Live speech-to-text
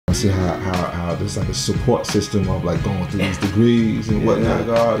see how there's like a support system of like going through these degrees and whatnot,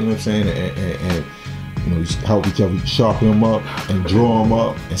 God, you know what I'm saying, and you know, help each other sharpen them up and draw them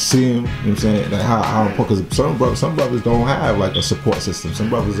up and see them, you know what I'm saying, like how important, because some brothers don't have like a support system. Some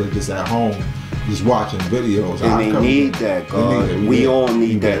brothers are just at home just watching videos. And they need that, God. We all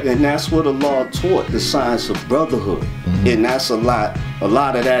need that. And that's what the law taught, the science of brotherhood. And that's a lot of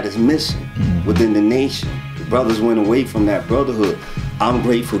that is missing within the nation. The brothers went away from that brotherhood. I'm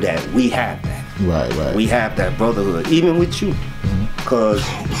grateful that we have that. Right. We have that brotherhood, even with you. Because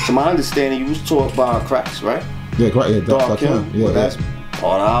to my understanding, you was taught by Christ, right? Yeah, correct. Yeah, Lakim. Yeah, well, that's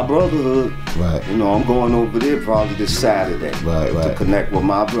part of our brotherhood. Right. You know, I'm going over there probably this Saturday to connect with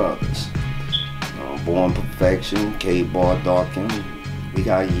my brothers. Born Perfection, God Lakim. We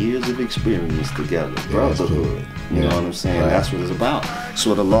got years of experience together. Brotherhood. You know what I'm saying? That's what it's about. That's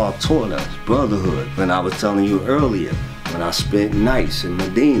what the law taught us. Brotherhood. When I was telling you earlier, when I spent nights in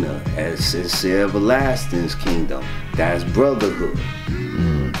Medina as Sincere Everlasting's kingdom, that's brotherhood.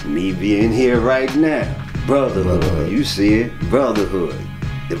 Me being here right now, brotherhood. You see it? Brotherhood.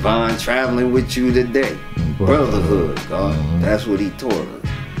 Divine traveling with you today. Brotherhood, God. That's what he taught us.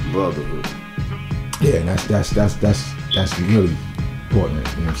 Brotherhood. Yeah, and that's really important,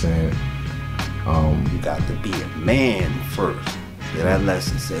 you know what I'm saying? You got to be a man first. Yeah, that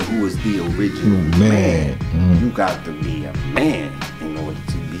lesson said, who is the original man? You got to be a man in order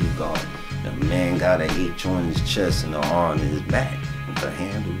to be God. The man got an H on his chest and an R on his back to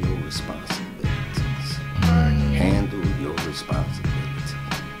handle your responsibilities. Handle your responsibilities.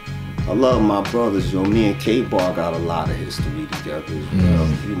 I love my brothers, yo. Me and K-Bar got a lot of history together as well.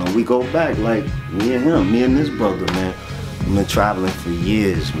 You know, we go back like me and this brother, man. We've been traveling for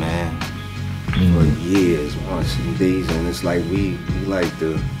years, man. For years, months and days, and it's like we like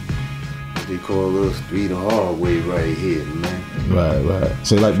the, what they call us, the hard way right here, man. Right.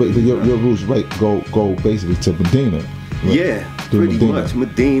 So like, but your roots go basically to Medina. Right? Yeah, pretty much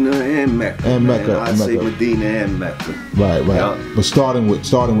Medina and Mecca. And Mecca. I say Medina and Mecca. Right. But starting with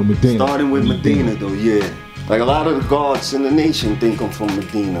Medina. Starting with Medina though, yeah. Like a lot of the gods in the nation think I'm from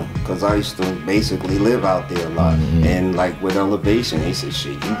Medina, because I used to basically live out there a lot. And like with Elevation, they said,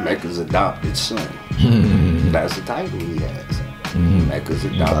 shit, you Mecca's adopted son. That's the title he has. Mecca's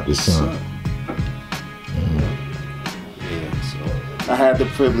adopted son. Yeah, so I had the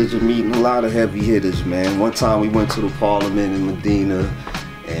privilege of meeting a lot of heavy hitters, man. One time we went to the Parliament in Medina,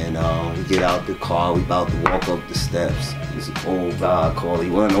 and we get out the car, we about to walk up the steps. This old guy called, he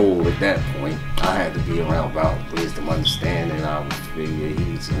wasn't old at that point. I had to be around about wisdom, understanding. I would figure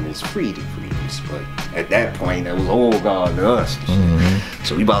he's in his freedom, but at that point, that was old God to us.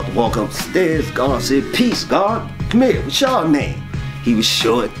 So we about to walk up the stairs. God said, peace, God, come here, what's your name? He was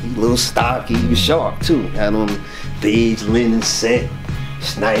short, he was a little stocky, he was sharp too. Had on beige linen set,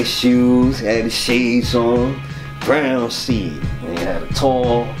 nice shoes, had his shades on, brown seed, and he had a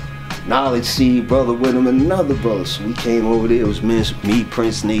tall, knowledge seed brother with him and another brother. So we came over there. It was me,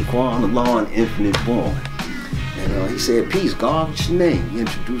 Prince Naquan, the Law and Infinite Born. And he said, peace, God, what's your name? He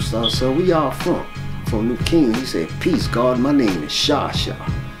introduced ourselves. Where y'all from? From New Kingdom. He said, peace, God, my name is Shah.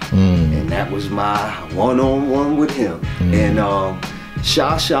 And that was my one-on-one with him. And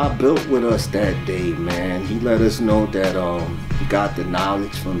Shah built with us that day, man. He let us know that he got the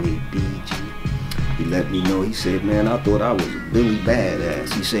knowledge from the BG. He let me know, he said, man, I thought I was a Billy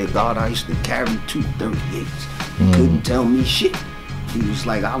Badass. He said, God, I used to carry 238s. He couldn't tell me shit. He was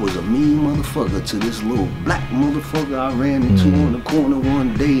like, I was a mean motherfucker to this little black motherfucker I ran into on the corner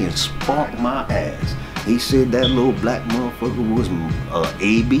one day and sparked my ass. He said that little black motherfucker was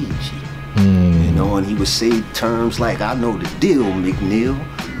ABG. You know, and he would say terms like, I know the deal, McNeil.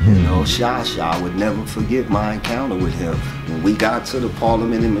 You know, Shah would never forget my encounter with him. When we got to the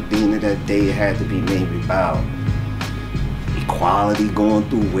Parliament in Medina that day, it had to be maybe about equality, going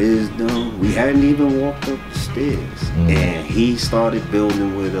through wisdom. We hadn't even walked up the stairs. And he started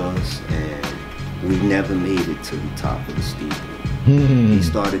building with us, and we never made it to the top of the steeple. He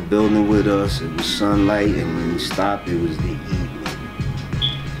started building with us. It was sunlight, and when we stopped, it was the evening.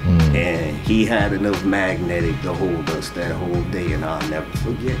 And he had enough magnetic to hold us that whole day, and I'll never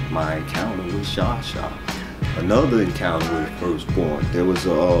forget my encounter with Shah. Another encounter with Firstborn. There was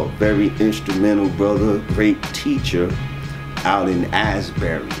a very instrumental brother, great teacher out in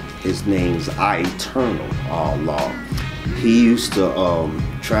Asbury. His name's Eternal Allah. He used to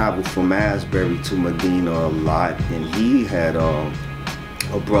travel from Asbury to Medina a lot, and he had a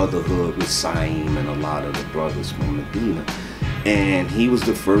brotherhood with Saim and a lot of the brothers from Medina. And he was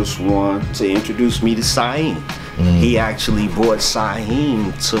the first one to introduce me to Saim. He actually brought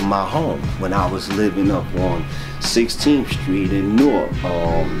Saim to my home when I was living up on 16th Street in Newark.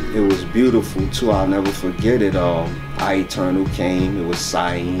 it was beautiful too. I'll never forget it. I Eternal came. It was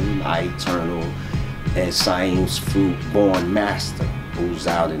Saeem, I Eternal, and Saeem's fruit-born master, who's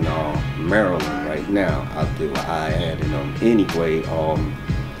out in Maryland right now, out there with I had. And anyway,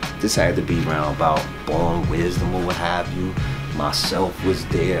 this had to be around about Born Wisdom or what have you. Myself was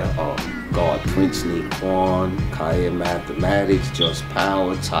there. God Princely Quan, Kaya Mathematics, Just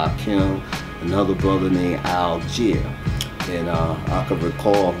Power, Takim, another brother named Algier. And I can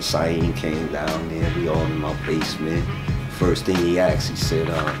recall Saeem came down there, we all in my basement. First thing he asked, he said,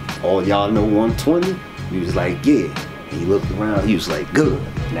 all y'all know 120? He was like, yeah. And he looked around, he was like, good.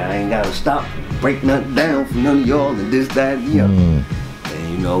 Now I ain't gotta stop, break nothing down for none of y'all and this, that, and the other.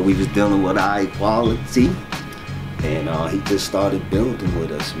 And you know, we was dealing with our equality. And he just started building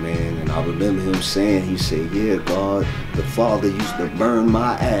with us, man. And I remember him saying, he said, yeah, God, the Father used to burn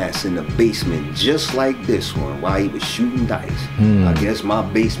my ass in the basement just like this one while he was shooting dice. I guess my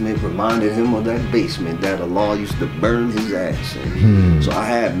basement reminded him of that basement that Allah used to burn his ass in. So I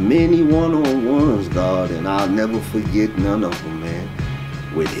had many one-on-ones, God, and I'll never forget none of them, man.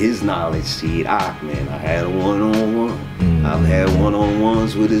 With his knowledge, seed, I had a one-on-one. I've had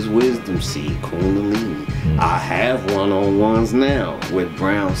one-on-ones with his wisdom seed, Kundalini. I have one-on-ones now with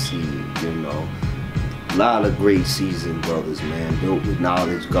Brown seed, you know. A lot of great seasoned brothers, man, built with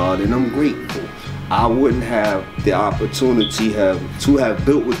knowledge, God, and I'm grateful. I wouldn't have the opportunity to have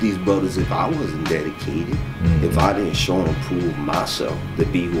built with these brothers if I wasn't dedicated, if I didn't show and prove myself to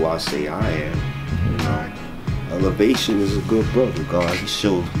be who I say I am, you know. Elevation is a good brother, God. He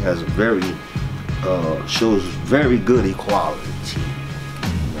has very shows very good equality.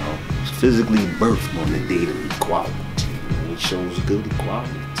 You know, he's physically birthed on the date of equality. And he shows good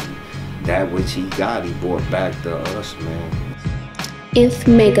equality. That which he got, he brought back to us, man.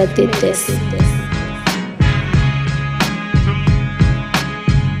 INFMEGA did this.